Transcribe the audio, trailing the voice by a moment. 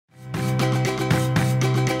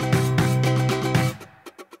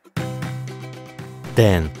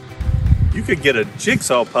10. You could get a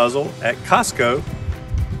jigsaw puzzle at Costco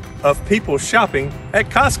of people shopping at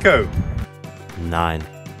Costco. 9.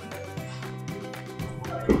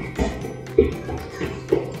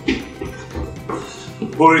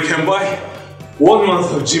 Or you can buy 1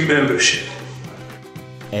 month of gym membership.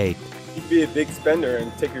 8. You'd be a big spender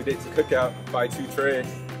and take your date to cookout, buy 2 trays.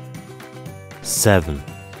 7.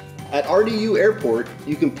 At RDU Airport,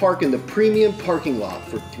 you can park in the premium parking lot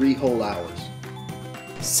for 3 whole hours.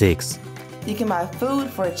 6. You can buy food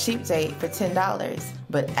for a cheap date for $10,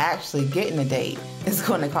 but actually getting a date is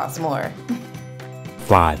going to cost more.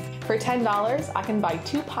 5. For $10, I can buy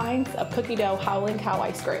 2 pints of cookie dough Howling Cow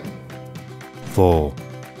ice cream. 4.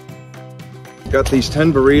 Got these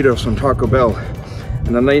 10 burritos from Taco Bell,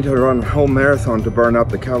 and I need to run a whole marathon to burn up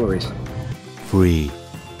the calories. 3.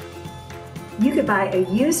 You could buy a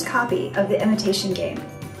used copy of The Imitation Game.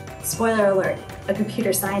 Spoiler alert, a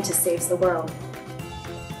computer scientist saves the world.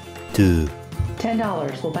 2.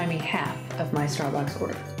 $10 will buy me half of my Starbucks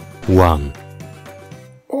order. 1.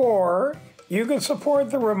 Or you can support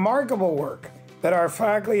the remarkable work that our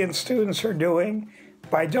faculty and students are doing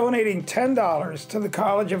by donating $10 to the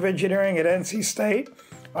College of Engineering at NC State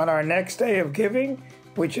on our next day of giving,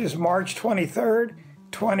 which is March 23rd,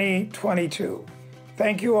 2022.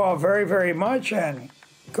 Thank you all very, very much, and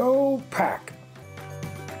go Pack!